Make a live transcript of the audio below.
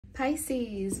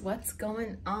Pisces, what's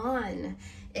going on?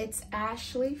 It's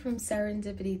Ashley from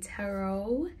Serendipity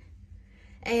Tarot,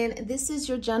 and this is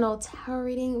your general tarot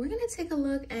reading. We're going to take a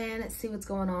look and see what's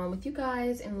going on with you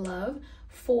guys in love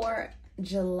for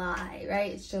July,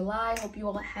 right? It's July. Hope you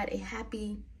all had a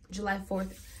happy July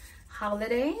 4th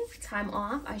holiday time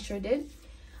off. I sure did.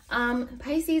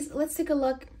 Pisces, let's take a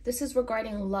look. This is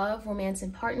regarding love, romance,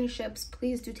 and partnerships.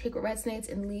 Please do take what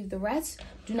resonates and leave the rest.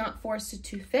 Do not force it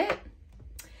to fit.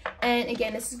 And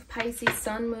again, this is Pisces,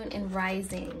 sun, moon, and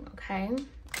rising, okay?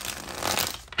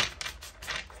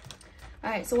 All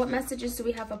right, so what messages do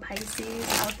we have for Pisces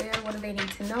out there? What do they need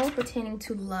to know pertaining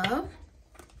to love,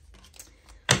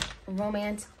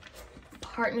 romance,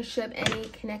 partnership, any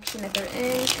connection that they're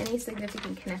in, any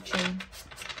significant connection,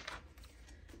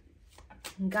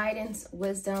 guidance,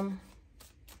 wisdom,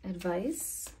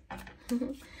 advice?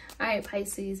 All right,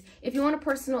 Pisces, if you want a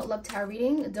personal love tarot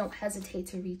reading, don't hesitate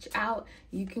to reach out.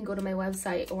 You can go to my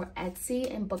website or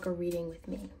Etsy and book a reading with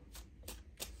me.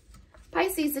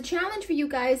 Pisces, the challenge for you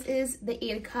guys is the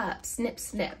 8 of Cups, snip,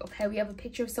 snip, okay? We have a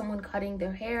picture of someone cutting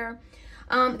their hair.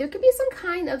 There could be some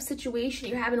kind of situation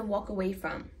you're having to walk away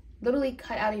from, literally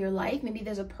cut out of your life. Maybe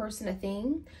there's a person, a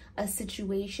thing, a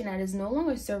situation that is no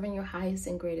longer serving your highest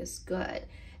and greatest good.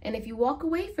 And if you walk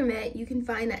away from it, you can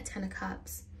find that 10 of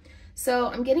Cups. So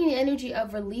I'm getting the energy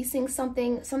of releasing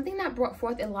something that brought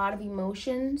forth a lot of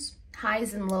emotions,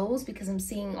 highs and lows, because I'm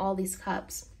seeing all these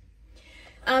cups.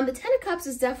 The 10 of Cups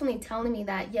is definitely telling me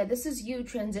that, yeah, this is you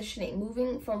transitioning,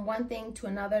 moving from one thing to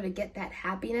another to get that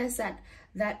happiness,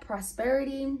 that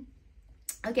prosperity.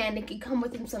 Again, it could come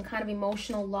with some kind of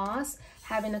emotional loss,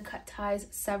 having to cut ties,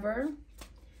 sever.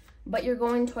 But you're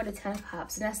going toward a 10 of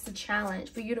Cups, and that's the challenge,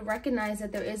 for you to recognize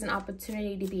that there is an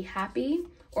opportunity to be happy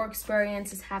or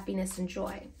experience this happiness and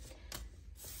joy.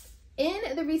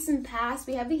 In the recent past,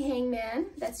 we have the Hangman,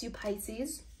 that's you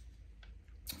Pisces,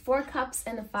 4 Cups,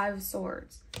 and the 5 of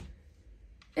Swords.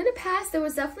 In the past, there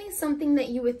was definitely something that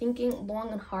you were thinking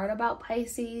long and hard about,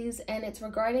 Pisces, and it's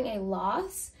regarding a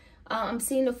loss. I'm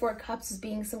seeing the 4 Cups as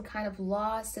being some kind of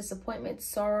loss, disappointment,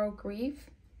 sorrow, grief.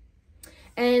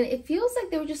 And it feels like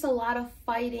there was just a lot of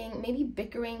fighting, maybe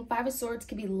bickering. 5 of Swords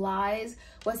could be lies.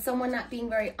 Was someone not being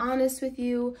very honest with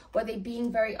you? Were they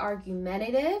being very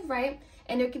argumentative, right?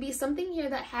 And there could be something here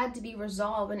that had to be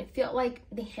resolved, and it felt like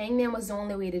the Hangman was the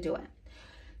only way to do it.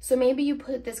 So maybe you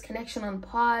put this connection on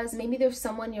pause. Maybe there's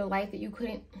someone in your life that you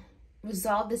couldn't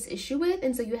resolve this issue with,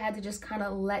 and so you had to just kind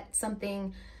of let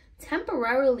something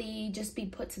temporarily just be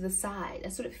put to the side.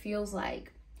 That's what it feels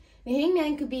like. The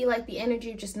Hangman could be like the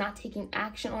energy of just not taking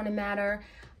action on a matter,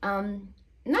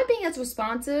 not being as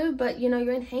responsive, but you know,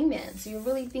 you're in Hangman, so you're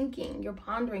really thinking, you're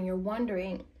pondering, you're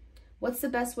wondering what's the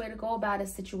best way to go about a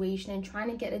situation and trying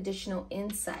to get additional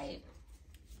insight.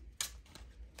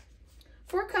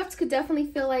 4 Cups could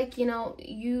definitely feel like, you know,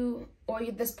 you or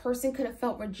this person could have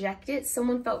felt rejected.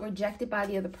 Someone felt rejected by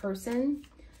the other person.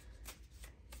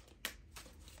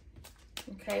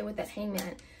 Okay, with that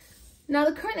Hangman. Now,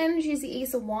 the current energy is the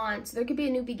Ace of Wands. So there could be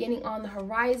a new beginning on the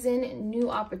horizon, new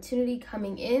opportunity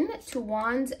coming in to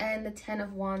Wands, and the 10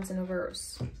 of Wands in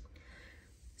reverse.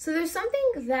 So there's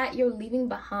something that you're leaving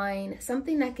behind,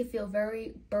 something that could feel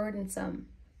very burdensome.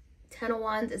 10 of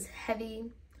Wands is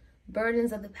heavy,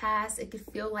 burdens of the past. It could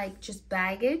feel like just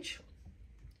baggage.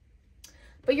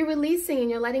 But you're releasing and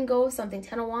you're letting go of something.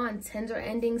 10 of Wands, 10s are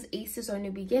endings, aces are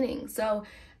new beginnings. So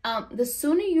the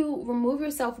sooner you remove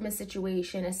yourself from a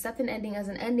situation, accept an ending as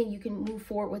an ending, you can move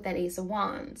forward with that Ace of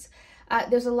Wands.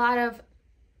 There's an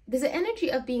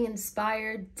energy of being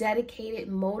inspired, dedicated,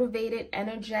 motivated,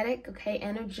 energetic, okay,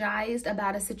 energized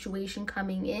about a situation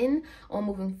coming in or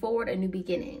moving forward, a new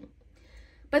beginning.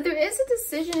 But there is a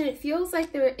decision, and it feels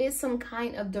like there is some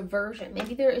kind of diversion.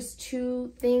 Maybe there is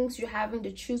 2 things you're having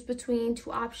to choose between,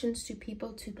 2 options, 2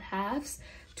 people, 2 paths.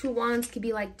 2 Wands could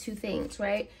be like 2 things,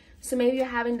 right? So maybe you're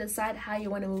having to decide how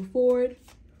you want to move forward.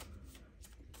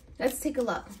 Let's take a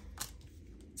look.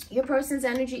 Your person's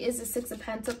energy is the 6 of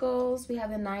Pentacles. We have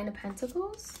the 9 of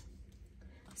Pentacles,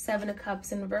 7 of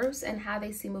Cups in reverse, and how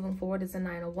they see moving forward is the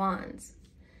 9 of Wands.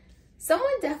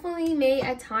 Someone definitely may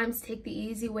at times take the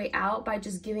easy way out by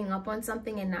just giving up on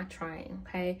something and not trying,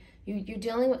 okay? You're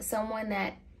dealing with someone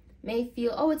that may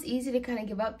feel, oh, it's easy to kind of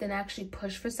give up than actually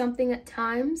push for something at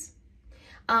times.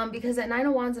 Because that 9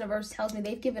 of Wands in reverse tells me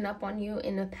they've given up on you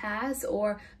in the past,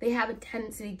 or they have a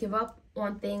tendency to give up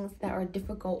on things that are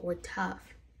difficult or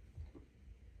tough.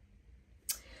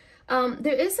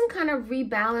 There is some kind of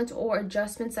rebalance or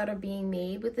adjustments that are being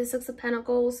made with the 6 of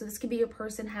Pentacles. So this could be a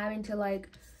person having to like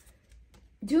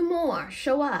do more,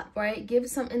 show up, right? Give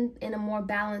something in a more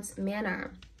balanced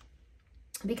manner.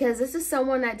 because this is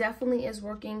someone that definitely is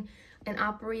working and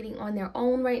operating on their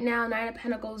own right now. Nine of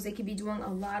Pentacles, they could be doing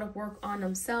a lot of work on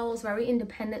themselves, very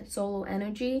independent solo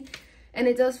energy. And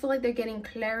it does feel like they're getting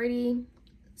clarity,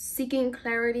 seeking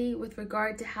clarity with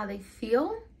regard to how they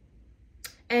feel,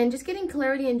 and just getting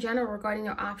clarity in general regarding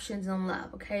their options in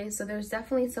love, okay? So there's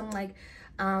definitely some like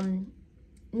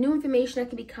new information that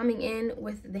could be coming in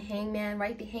with the Hangman,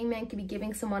 right? The Hangman could be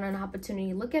giving someone an opportunity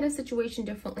to look at a situation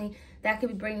differently. That could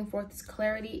be bringing forth this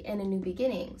clarity and a new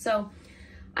beginning. So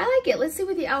I like it. Let's see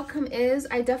what the outcome is.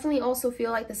 I definitely also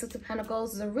feel like the Six of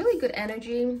Pentacles is a really good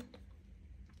energy,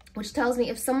 which tells me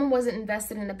if someone wasn't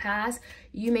invested in the past,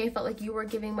 you may have felt like you were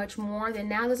giving much more, then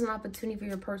now there's an opportunity for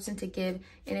your person to give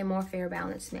in a more fair,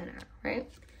 balanced manner, right?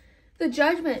 The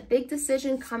Judgment, big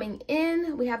decision coming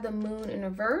in. We have the Moon in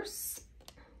reverse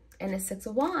and the Six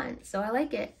of Wands, so I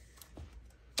like it.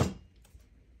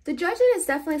 The Judgment is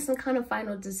definitely some kind of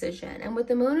final decision. And with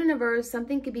the Moon in reverse,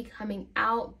 something could be coming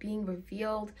out, being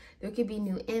revealed. There could be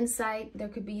new insight. There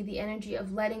could be the energy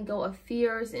of letting go of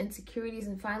fears, insecurities,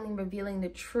 and finally revealing the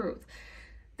truth.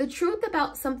 The truth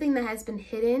about something that has been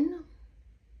hidden.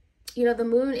 You know, the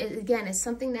Moon is, again, is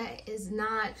something that has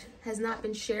not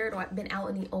been shared or been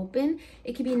out in the open.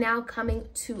 It could be now coming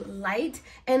to light,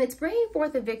 and it's bringing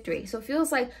forth a victory. So it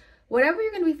feels like whatever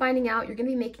you're going to be finding out, you're going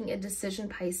to be making a decision,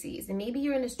 Pisces. And maybe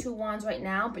you're in this Two Wands right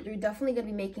now, but you're definitely going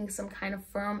to be making some kind of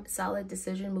firm, solid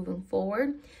decision moving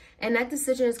forward. And that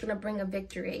decision is going to bring a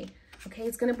victory. Okay,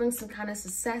 it's going to bring some kind of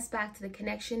success back to the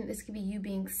connection. This could be you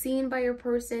being seen by your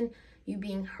person, you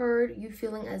being heard, you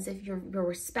feeling as if you're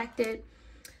respected.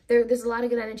 There's a lot of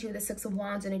good energy with the Six of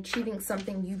Wands and achieving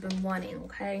something you've been wanting,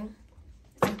 okay?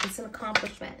 It's an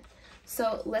accomplishment.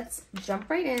 So let's jump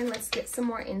right in. Let's get some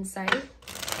more insight.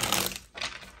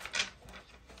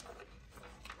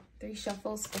 3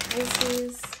 shuffles for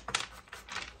Pisces.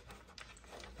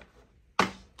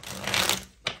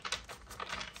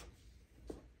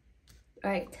 All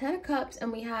right, 10 of Cups,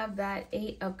 and we have that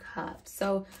 8 of Cups.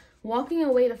 So walking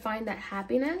away to find that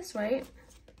happiness, right?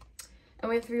 And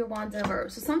we have 3 of Wands in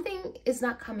reverse. So something is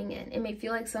not coming in. It may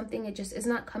feel like something, it just is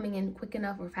not coming in quick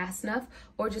enough or fast enough,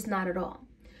 or just not at all.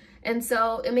 And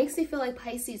so it makes me feel like,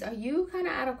 Pisces, are you kind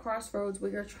of at a crossroads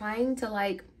where you're trying to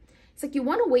like, it's like you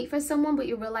want to wait for someone, but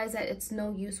you realize that it's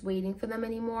no use waiting for them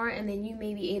anymore. And then you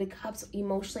may be 8 of Cups,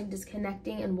 emotionally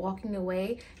disconnecting and walking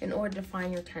away in order to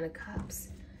find your 10 of Cups.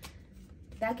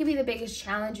 That could be the biggest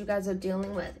challenge you guys are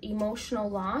dealing with. Emotional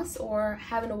loss or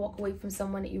having to walk away from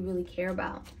someone that you really care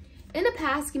about. In the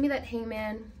past, give me that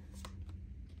Hangman,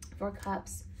 4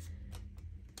 Cups.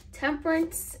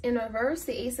 Temperance in reverse,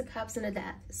 the Ace of Cups, and the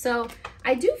Death. So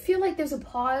I do feel like there's a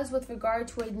pause with regard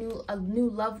to a new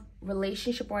love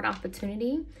relationship or an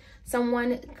opportunity.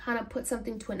 Someone kind of put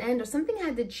something to an end, or something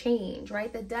had to change,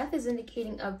 right? The Death is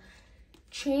indicating of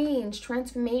change,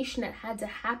 transformation that had to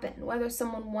happen, whether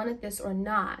someone wanted this or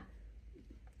not.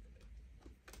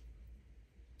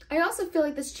 I also feel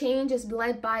like this change is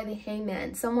led by the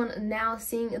Hangman, someone now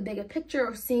seeing a bigger picture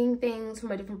or seeing things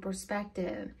from a different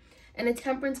perspective. And the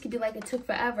Temperance could be like, it took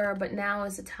forever, but now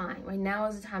is the time, right? Now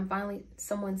is the time finally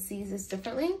someone sees this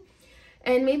differently.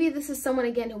 And maybe this is someone,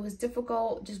 again, who was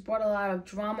difficult, just brought a lot of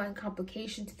drama and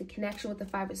complication to the connection with the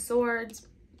 5 of Swords.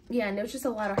 Yeah, and there was just a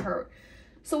lot of hurt.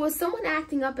 So was someone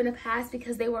acting up in the past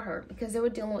because they were hurt, because they were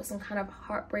dealing with some kind of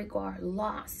heartbreak or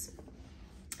loss?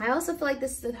 I also feel like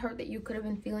this is the hurt that you could have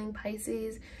been feeling,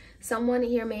 Pisces. Someone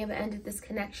here may have ended this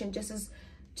connection just as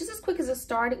quick as it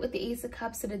started with the Ace of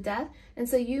Cups to the Death. And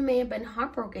so you may have been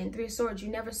heartbroken. 3 of Swords, you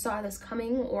never saw this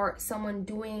coming, or someone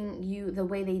doing you the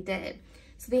way they did.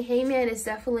 So the Hangman is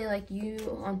definitely like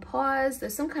you on pause.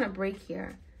 There's some kind of break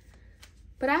here.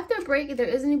 But after a break, there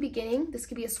is a new beginning. This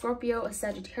could be a Scorpio, a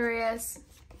Sagittarius,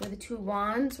 with the 2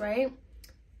 Wands, right?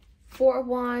 4 of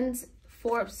Wands,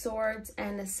 4 of Swords,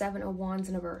 and the 7 of Wands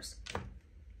in reverse.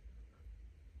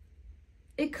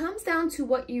 It comes down to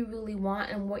what you really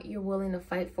want and what you're willing to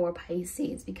fight for,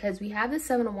 Pisces, because we have the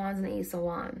 7 of Wands and the Ace of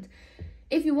Wands.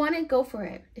 If you want it, go for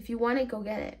it. If you want it, go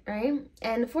get it, right?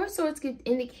 And the 4 of Swords could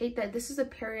indicate that this is a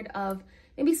period of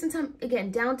maybe sometime,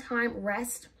 again, downtime,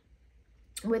 rest,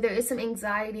 where there is some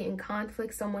anxiety and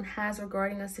conflict someone has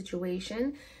regarding a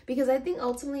situation. Because I think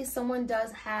ultimately someone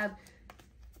does have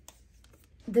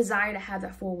desire to have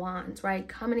that 4 Wands, right?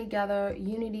 Coming together,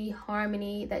 unity,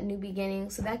 harmony, that new beginning.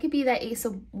 So that could be that Ace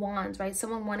of Wands, right?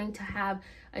 Someone wanting to have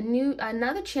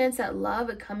another chance at love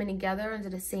and coming together under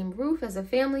the same roof as a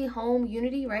family, home,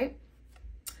 unity, right?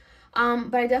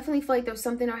 But I definitely feel like there's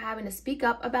something they're having to speak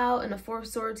up about. And the 4 of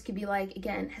Swords could be like,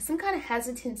 again, some kind of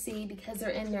hesitancy because they're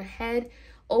in their head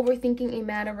overthinking a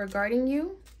matter regarding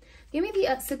you. Give me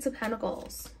the 6 of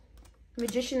Pentacles.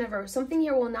 Magician reverse. Something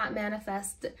here will not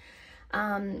manifest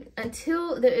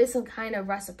until there is some kind of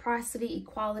reciprocity,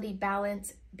 equality,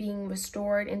 balance being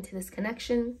restored into this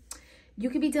connection. You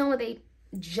could be dealing with a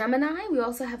Gemini. We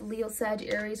also have Leo, Sag,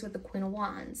 Aries with the Queen of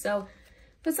Wands. So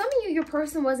for some of you, your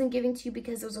person wasn't giving to you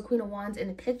because there was a Queen of Wands in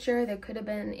the picture. There could have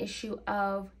been an issue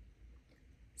of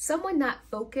someone not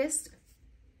focused.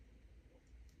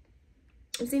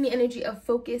 I'm seeing the energy of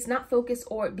focus, not focused,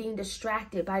 or being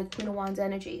distracted by Queen of Wands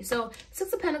energy. So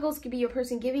Six of Pentacles could be your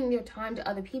person giving their time to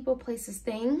other people, places,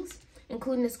 things,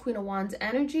 including this Queen of Wands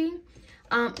energy.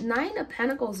 Nine of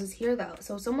Pentacles is here though.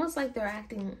 So it's almost like they're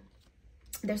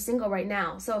single right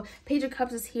now. So Page of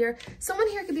Cups is here. Someone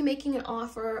here could be making an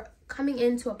offer, coming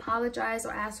in to apologize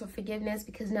or ask for forgiveness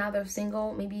because now they're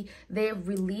single. Maybe they've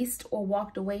released or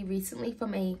walked away recently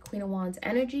from a Queen of Wands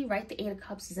energy, right? The Eight of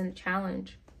Cups is in a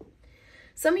challenge.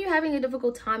 Some of you are having a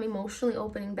difficult time emotionally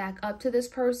opening back up to this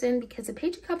person because the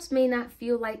Page of Cups may not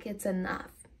feel like it's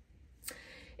enough.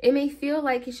 It may feel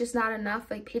like it's just not enough.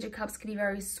 Like Page of Cups can be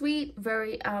very sweet,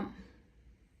 very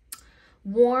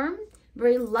warm,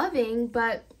 very loving.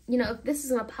 But, you know, if this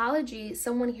is an apology,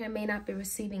 someone here may not be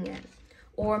receiving it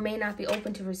or may not be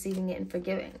open to receiving it and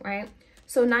forgiving, right?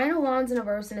 So Nine of Wands in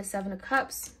reverse and a Seven of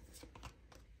Cups.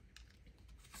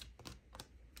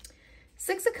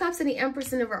 Six of Cups and the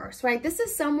Empress in reverse, right? This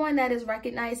is someone that is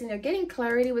recognizing they're getting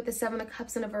clarity with the Seven of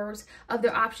Cups in reverse of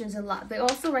their options in love. They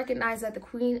also recognize that the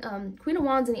Queen of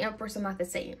Wands and the Empress are not the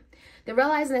same. They're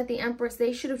realizing that the Empress,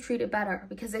 they should have treated better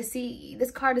because they see this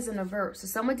card is in reverse. So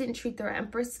someone didn't treat their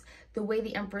Empress the way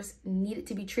the Empress needed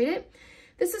to be treated.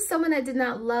 This is someone that did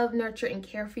not love, nurture, and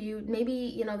care for you. Maybe,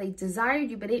 you know, they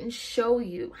desired you, but didn't show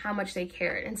you how much they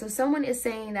cared. And so someone is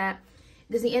saying that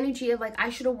there's the energy of like, I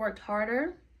should have worked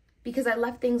harder because I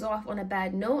left things off on a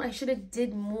bad note. I should have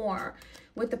did more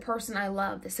with the person I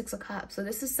love, the Six of Cups. So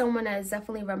this is someone that is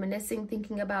definitely reminiscing,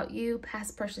 thinking about you,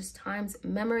 past precious times,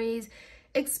 memories,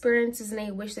 experiences, and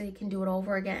they wish that they can do it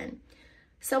over again.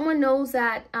 Someone knows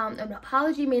that an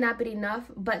apology may not be enough,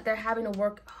 but they're having to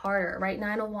work harder, right?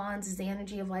 Nine of Wands is the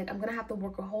energy of like, I'm going to have to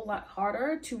work a whole lot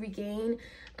harder to regain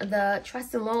the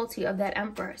trust and loyalty of that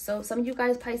Empress. So some of you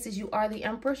guys, Pisces, you are the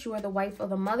Empress. You are the wife or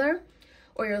the mother,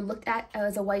 or you're looked at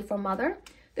as a wife or mother.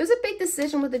 There's a big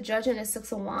decision with the Judge and the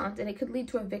Six of Wands, and it could lead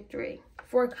to a victory.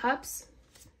 Four of Cups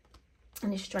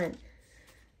and the Strength.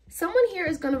 Someone here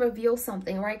is going to reveal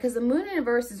something, right? Because the Moon in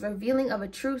reverse is revealing of a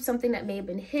truth, something that may have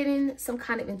been hidden, some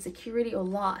kind of insecurity or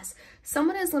loss.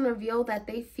 Someone is going to reveal that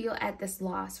they feel at this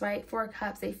loss, right? Four of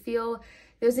Cups, they feel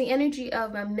there's the energy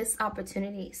of a missed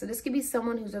opportunity. So this could be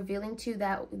someone who's revealing to you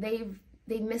that they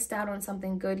missed out on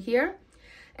something good here.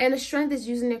 And the Strength is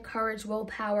using their courage,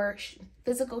 willpower,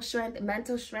 physical strength,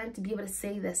 mental strength to be able to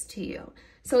say this to you.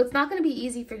 So it's not going to be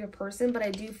easy for your person, but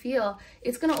I do feel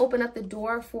it's going to open up the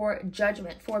door for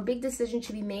judgment, for a big decision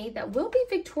to be made that will be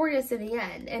victorious in the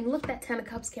end. And look, that Ten of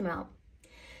Cups came out.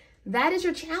 That is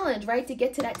your challenge, right? To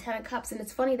get to that Ten of Cups. And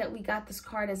it's funny that we got this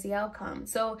card as the outcome.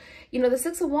 So, you know, the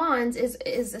Six of Wands is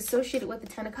associated with the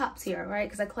Ten of Cups here, right?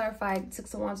 Because I clarified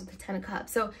Six of Wands with the Ten of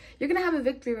Cups. So you're going to have a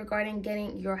victory regarding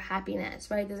getting your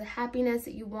happiness, right? There's a happiness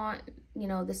that you want. You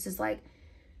know, this is like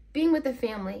being with the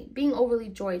family, being overly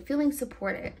joyed, feeling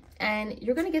supported. And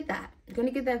you're going to get that. You're going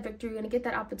to get that victory. You're going to get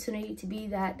that opportunity to be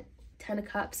that Ten of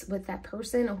Cups with that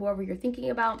person or whoever you're thinking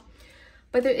about.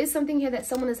 But there is something here that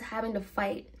someone is having to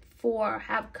fight for,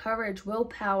 have courage,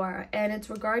 willpower, and it's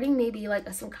regarding maybe like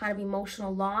some kind of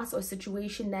emotional loss or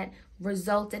situation that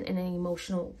resulted in an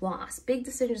emotional loss. Big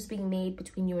decisions being made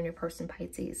between you and your person,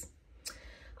 Pisces.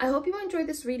 I hope you enjoyed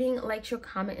this reading. Like, share,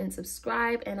 comment, and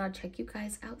subscribe, and I'll check you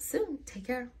guys out soon. Take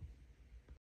care.